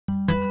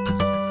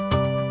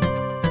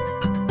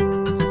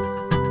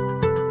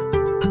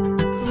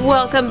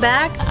Welcome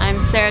back.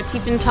 I'm Sara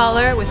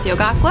Tiefenthaler with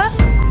Yogaqua.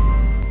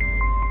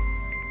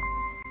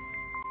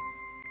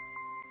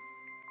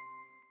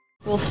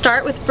 We'll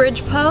start with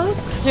bridge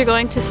pose. You're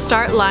going to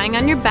start lying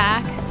on your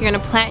back. You're going to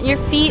plant your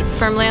feet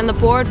firmly on the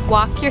board,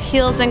 walk your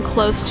heels in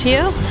close to you,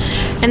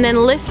 and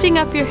then lifting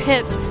up your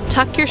hips,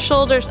 tuck your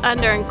shoulders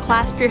under and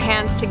clasp your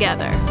hands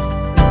together.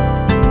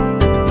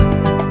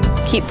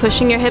 Keep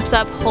pushing your hips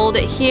up, hold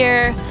it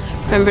here.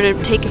 Remember to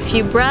take a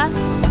few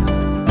breaths.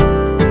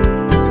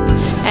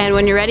 And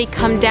when you're ready,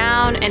 come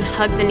down and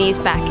hug the knees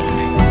back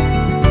in.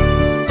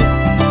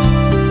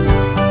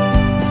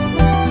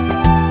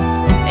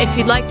 If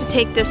you'd like to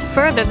take this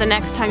further the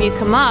next time you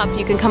come up,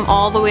 you can come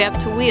all the way up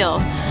to wheel.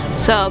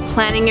 So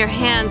planting your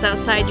hands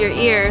outside your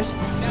ears,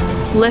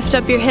 lift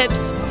up your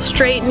hips,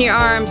 straighten your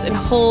arms, and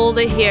hold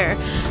it here.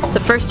 The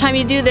first time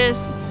you do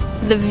this,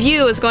 the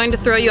view is going to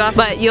throw you off,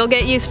 but you'll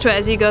get used to it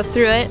as you go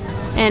through it.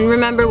 And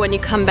remember, when you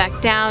come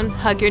back down,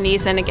 hug your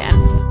knees in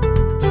again.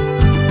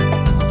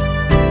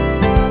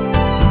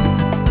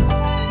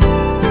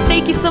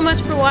 Thank you so much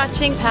for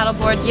watching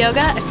Paddleboard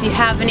Yoga. If you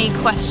have any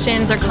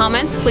questions or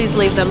comments, please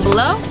leave them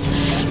below.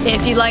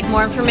 If you'd like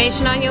more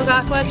information on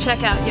Yogaqua,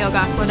 check out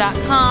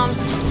Yogaqua.com.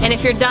 And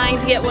if you're dying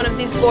to get one of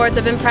these boards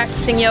I've been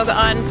practicing yoga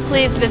on,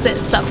 please visit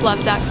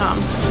Suplove.com.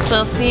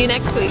 We'll see you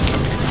next week.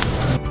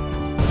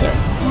 Sorry.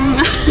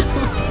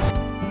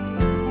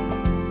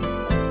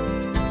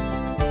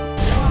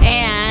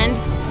 And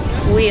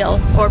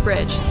wheel or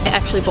bridge,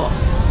 actually both.